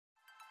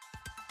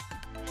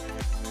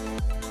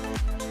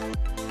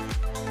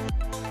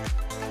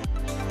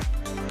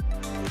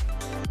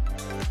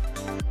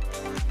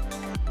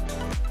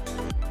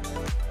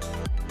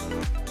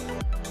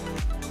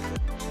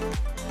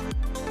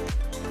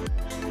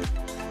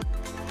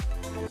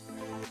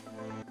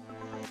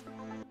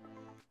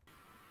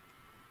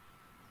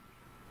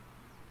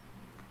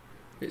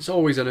It's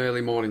always an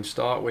early morning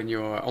start when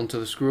you're onto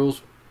the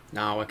squirrels.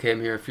 Now I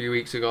came here a few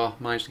weeks ago,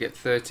 managed to get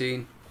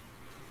 13.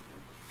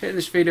 Hitting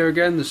this feeder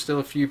again, there's still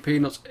a few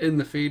peanuts in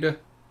the feeder.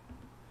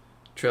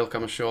 Trail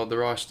cam assured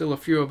there are still a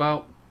few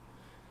about.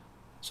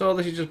 So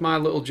this is just my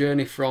little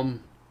journey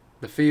from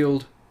the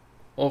field,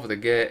 over the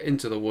gate,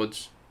 into the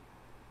woods,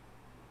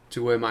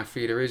 to where my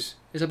feeder is.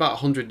 It's about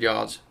 100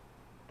 yards.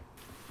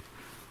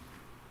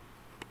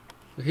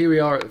 So here we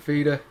are at the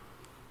feeder.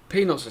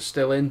 Peanuts are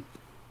still in.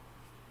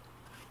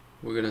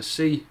 We're going to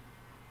see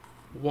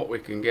what we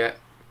can get.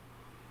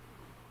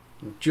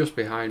 And just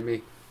behind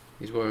me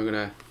is where I'm going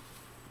to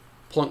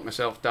plonk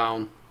myself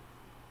down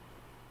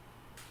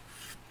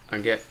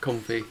and get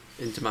comfy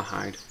into my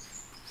hide.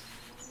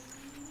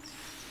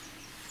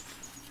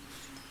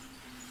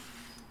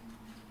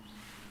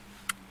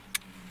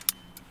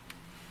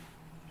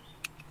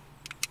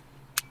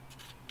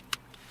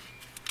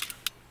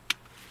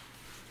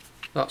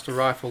 That's the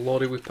rifle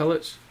loaded with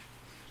pellets.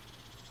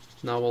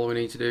 Now all we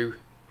need to do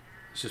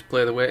is just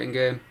play the waiting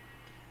game.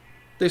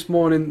 This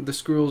morning the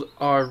squirrels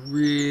are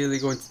really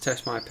going to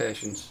test my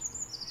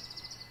patience,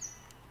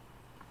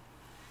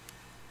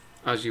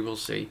 as you will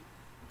see.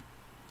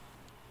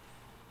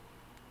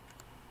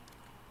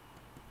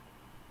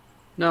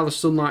 Now the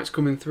sunlight's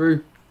coming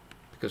through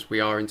because we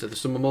are into the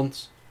summer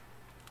months.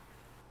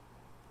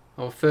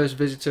 Our first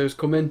visitors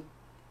come in.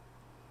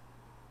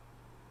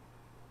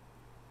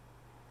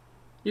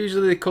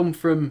 Usually they come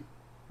from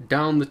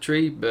down the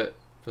tree, but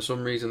for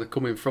some reason they're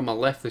coming from my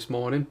left this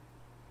morning.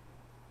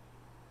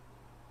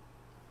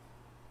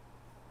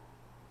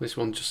 This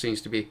one just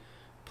seems to be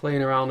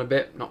playing around a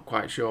bit, not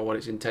quite sure what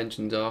its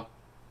intentions are.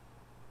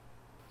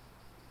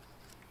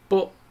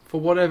 But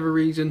for whatever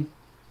reason,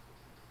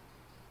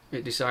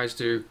 it decides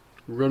to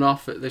run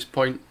off at this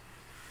point,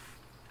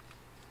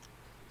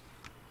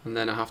 and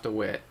then I have to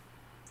wait.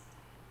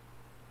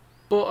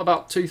 But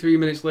about 2-3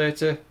 minutes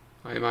later,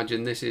 I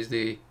imagine this is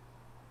the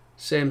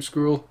same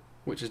squirrel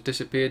which has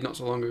disappeared not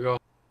so long ago.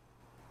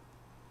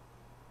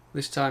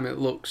 This time it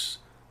looks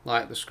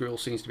like the squirrel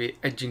seems to be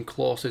edging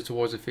closer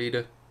towards the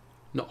feeder.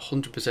 Not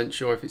 100%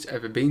 sure if it's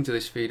ever been to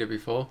this feeder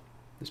before.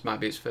 This might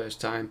be its first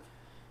time.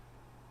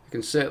 I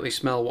can certainly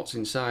smell what's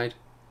inside.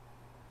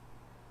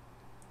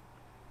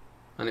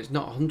 And it's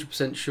not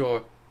 100%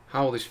 sure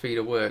how this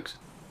feeder works.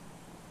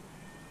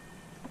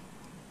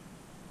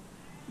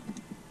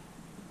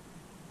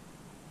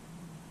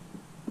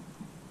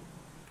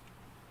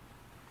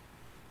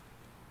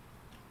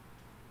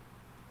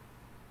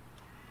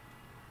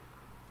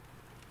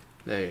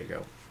 There you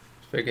go.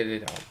 Figured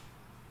it out.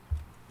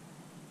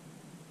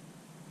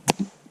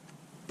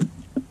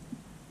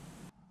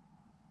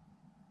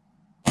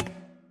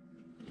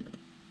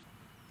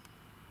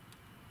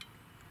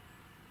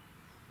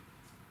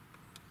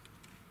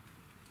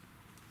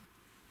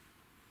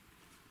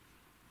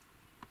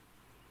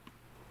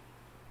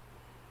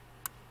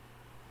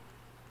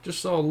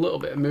 Just saw a little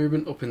bit of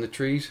movement up in the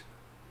trees,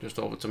 just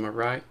over to my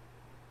right.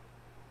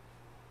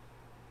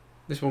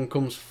 This one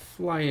comes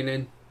flying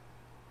in.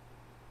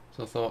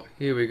 So I thought,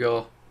 here we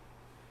go.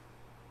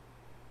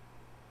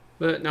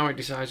 But now it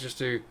decides just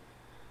to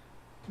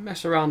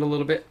mess around a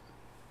little bit.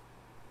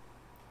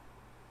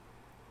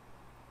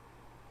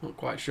 Not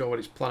quite sure what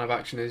its plan of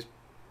action is.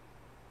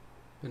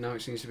 But now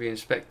it seems to be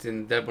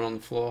inspecting the dead one on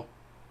the floor.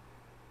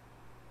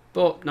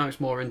 But now it's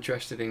more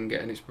interested in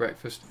getting its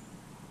breakfast.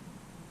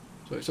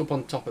 So it's up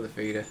on top of the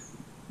feeder.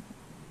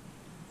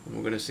 And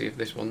we're going to see if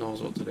this one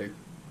knows what to do.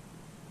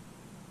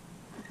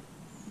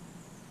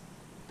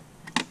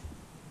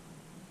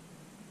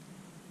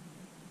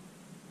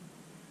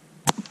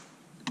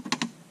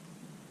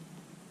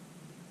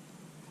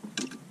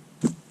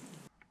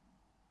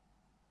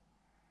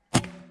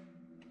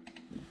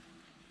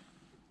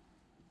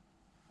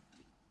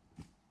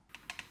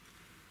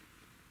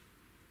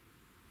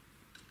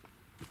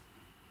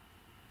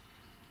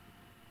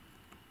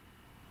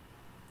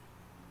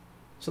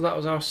 So that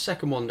was our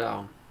second one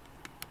down.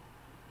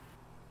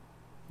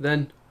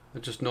 Then I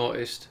just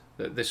noticed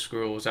that this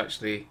squirrel was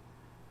actually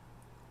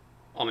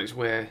on its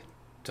way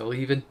to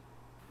leaving.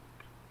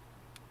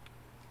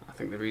 I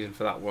think the reason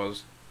for that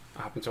was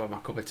I happened to have my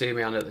cup of tea in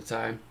my hand at the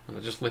time and I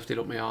just lifted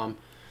up my arm.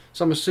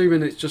 So I'm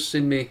assuming it's just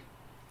seen me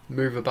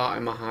move about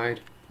in my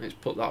hide and it's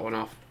put that one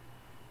off.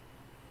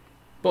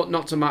 But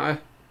not to matter,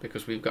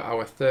 because we've got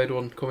our third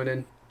one coming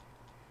in.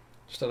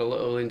 Just had a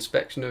little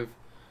inspection of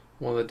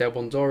one of the dead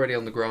ones already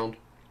on the ground.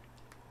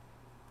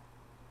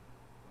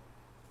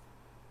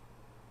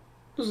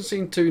 Doesn't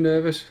seem too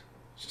nervous,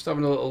 just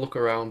having a little look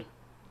around.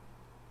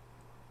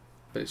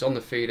 But it's on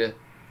the feeder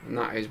and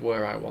that is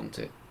where I want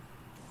it.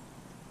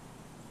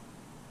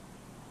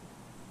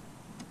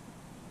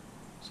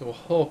 So we're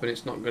hoping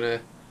it's not going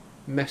to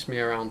mess me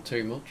around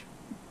too much.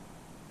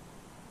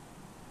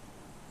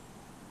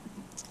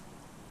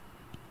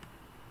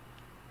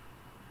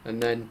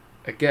 And then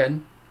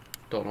again,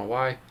 don't know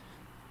why,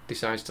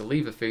 decides to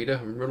leave the feeder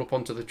and run up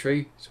onto the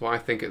tree. So I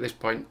think at this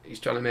point he's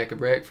trying to make a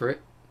break for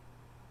it.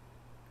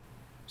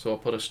 So I'll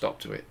put a stop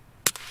to it.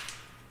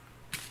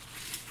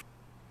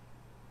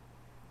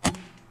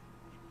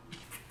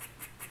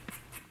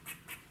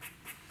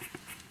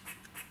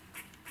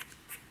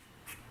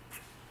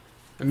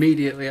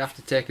 Immediately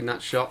after taking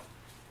that shot,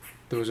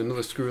 there was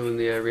another squirrel in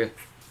the area,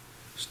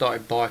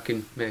 started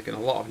barking, making a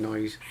lot of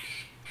noise.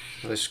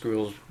 This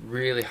squirrel's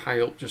really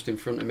high up just in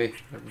front of me,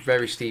 at a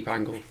very steep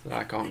angle that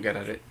I can't get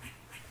at it.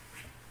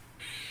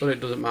 But it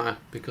doesn't matter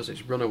because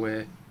it's run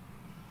away.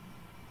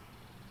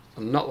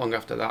 And not long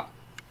after that,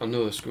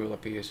 another squirrel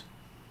appears.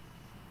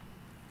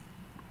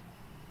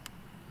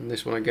 And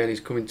this one again is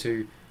coming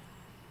to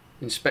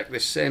inspect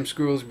this same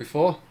squirrel as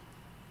before.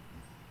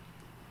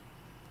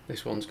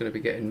 This one's going to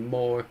be getting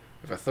more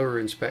of a thorough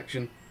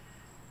inspection.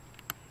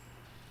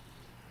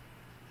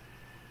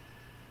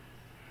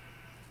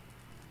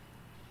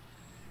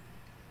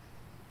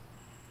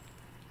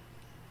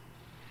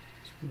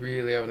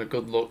 Really having a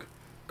good look,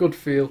 good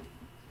feel.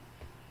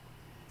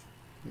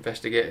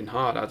 Investigating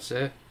hard, I'd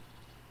say.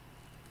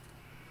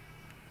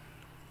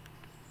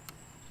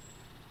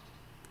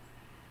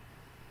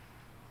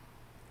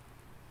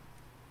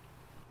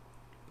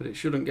 But it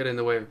shouldn't get in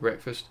the way of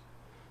breakfast.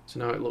 So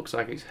now it looks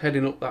like it's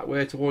heading up that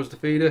way towards the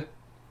feeder.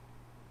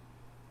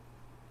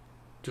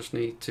 Just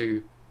need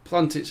to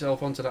plant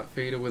itself onto that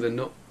feeder with a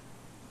nut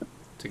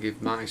to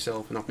give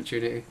myself an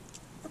opportunity.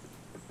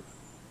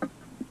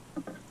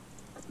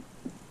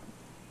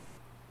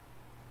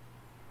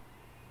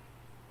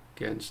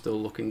 Again,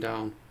 still looking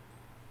down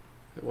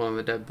at one of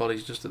the dead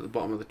bodies just at the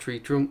bottom of the tree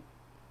trunk.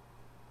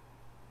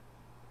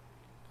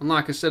 And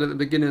like I said at the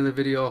beginning of the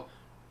video,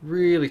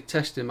 really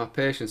testing my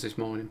patience this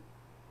morning.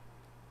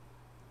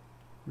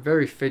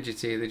 Very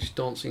fidgety, they just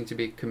don't seem to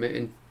be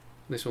committing.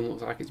 This one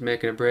looks like it's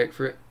making a break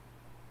for it.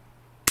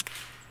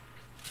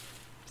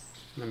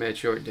 And I made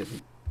sure it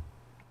didn't.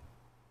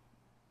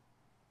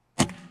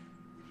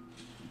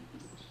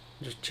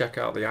 Just check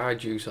out the eye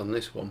juice on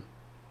this one.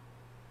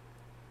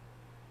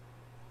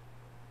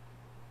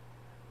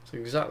 It's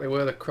exactly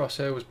where the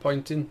crosshair was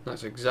pointing,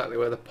 that's exactly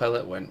where the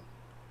pellet went.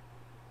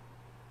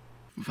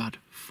 We've had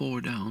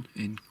 4 down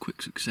in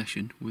quick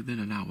succession within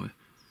an hour,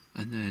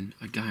 and then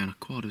a guy on a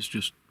quad has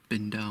just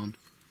been down,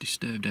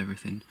 disturbed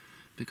everything,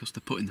 because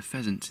they're putting the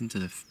pheasants into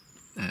the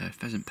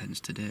pheasant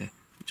pens today,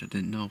 which I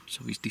didn't know,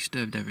 so he's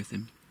disturbed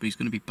everything, but he's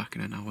going to be back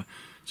in an hour,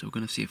 so we're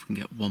going to see if we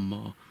can get one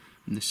more,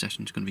 and this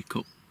session's going to be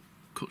cut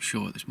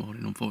short this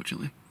morning,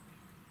 unfortunately.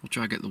 We'll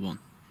try to get the one.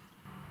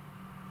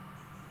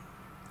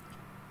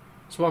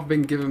 So I've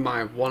been given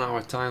my 1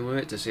 hour time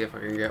limit to see if I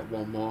can get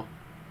one more.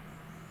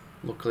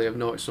 Luckily I've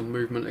noticed some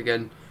movement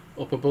again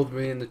up above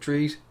me in the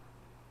trees.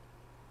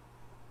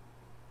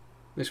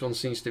 This one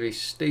seems to be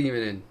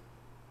steaming in.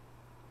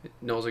 It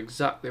knows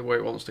exactly where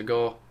it wants to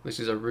go. This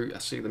is a route I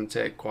see them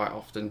take quite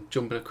often,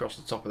 jumping across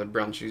the top of the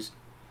branches.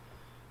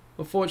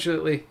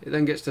 Unfortunately, it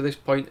then gets to this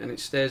point and it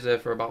stays there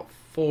for about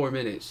 4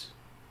 minutes.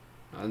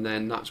 And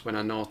then that's when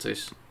I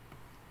notice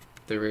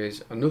there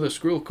is another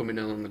squirrel coming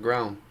in on the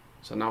ground.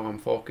 So now I'm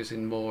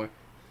focusing more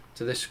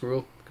to this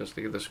squirrel because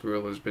the other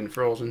squirrel has been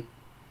frozen.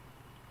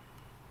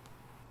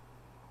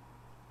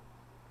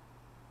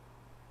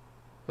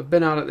 I've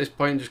been out at this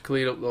point and just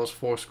cleared up those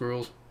 4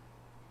 squirrels.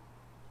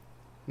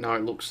 Now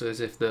it looks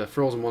as if the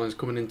frozen one is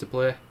coming into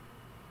play.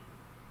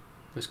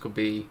 This could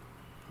be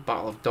a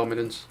battle of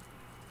dominance.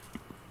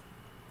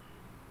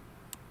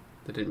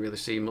 They didn't really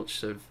see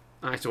much of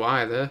eye to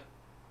eye there.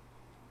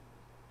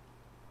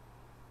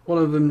 One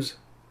of them's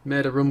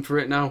made a run for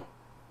it now,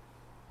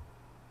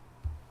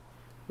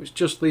 which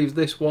just leaves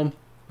this one,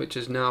 which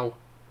is now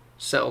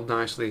settled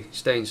nicely,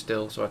 staying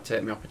still, so I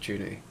take my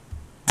opportunity.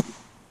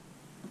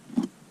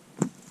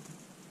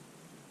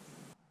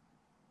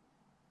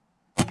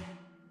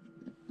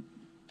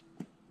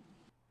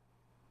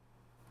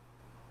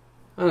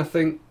 And I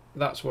think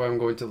that's where I'm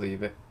going to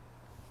leave it.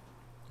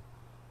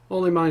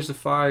 Only managed the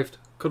 5,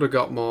 could have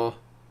got more,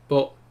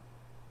 but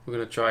we're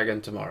going to try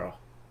again tomorrow.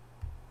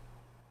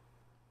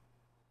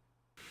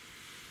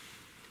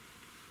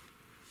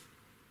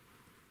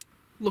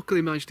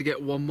 Luckily managed to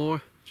get one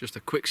more, just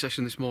a quick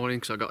session this morning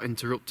because I got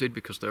interrupted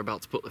because they're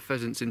about to put the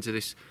pheasants into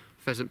this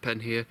pheasant pen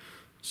here.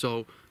 So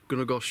I'm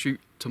going to go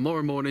shoot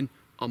tomorrow morning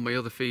on my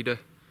other feeder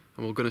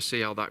and we're going to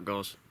see how that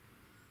goes.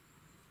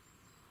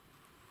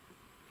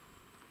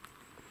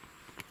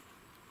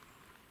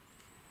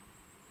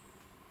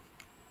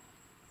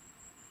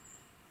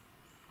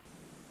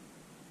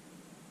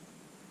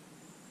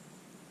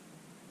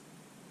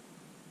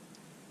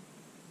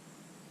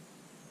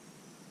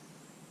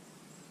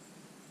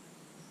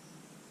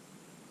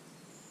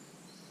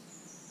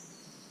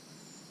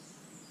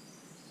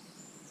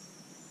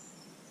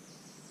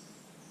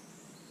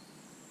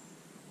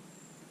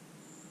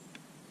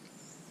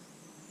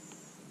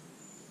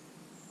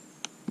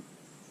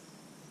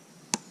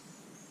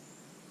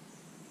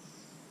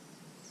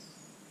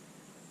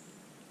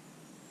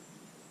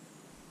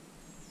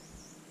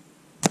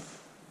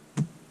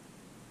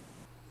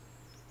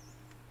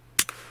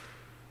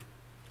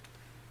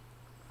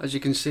 As you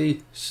can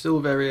see, still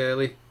very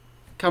early.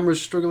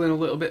 Camera's struggling a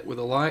little bit with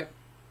the light.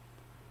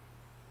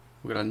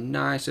 We've got a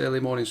nice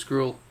early morning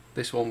squirrel.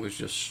 This one was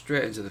just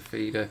straight into the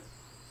feeder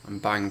and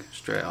bang,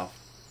 straight off.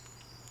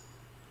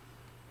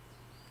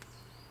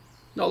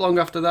 Not long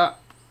after that,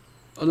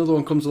 another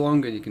one comes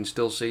along and you can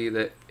still see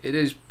that it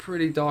is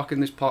pretty dark in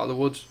this part of the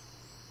woods.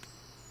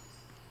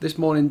 This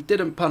morning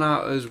didn't pan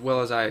out as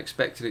well as I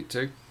expected it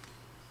to.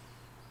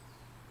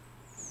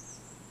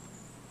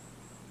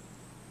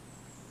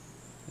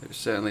 It was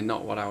certainly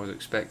not what I was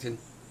expecting.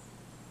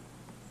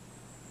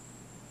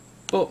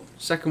 But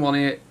second one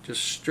here,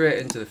 just straight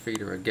into the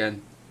feeder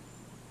again.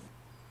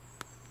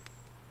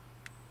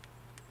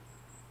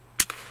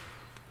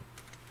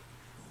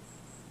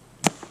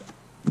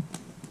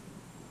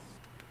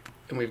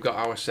 And we've got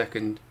our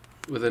second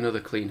with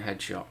another clean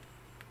headshot.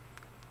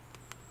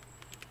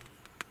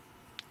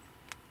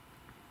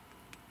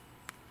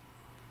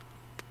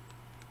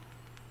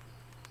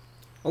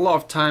 A lot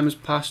of time has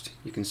passed.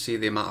 You can see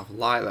the amount of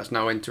light that's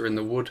now entering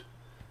the wood.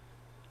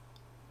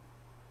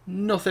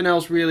 Nothing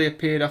else really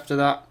appeared after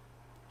that,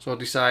 so I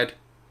decide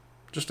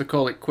just to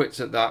call it quits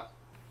at that.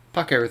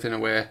 Pack everything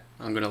away.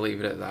 I'm going to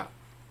leave it at that.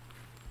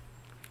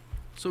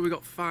 So we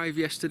got 5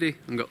 yesterday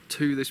and got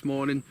 2 this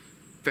morning.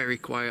 Very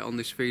quiet on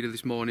this feeder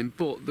this morning,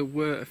 but there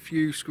were a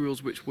few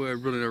squirrels which were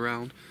running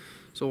around.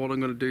 So what I'm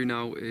going to do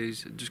now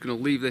is just going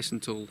to leave this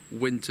until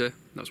winter.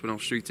 That's when I'll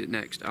shoot it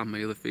next, and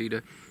my other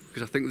feeder,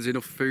 because I think there's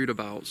enough food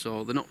about,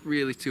 so they're not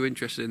really too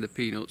interested in the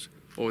peanuts,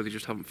 or they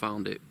just haven't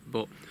found it.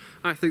 But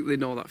I think they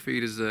know that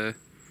feeder's there,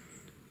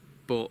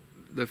 but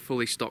they're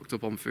fully stocked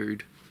up on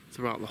food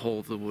throughout the whole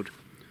of the wood.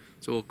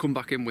 So we'll come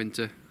back in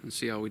winter and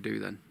see how we do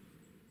then.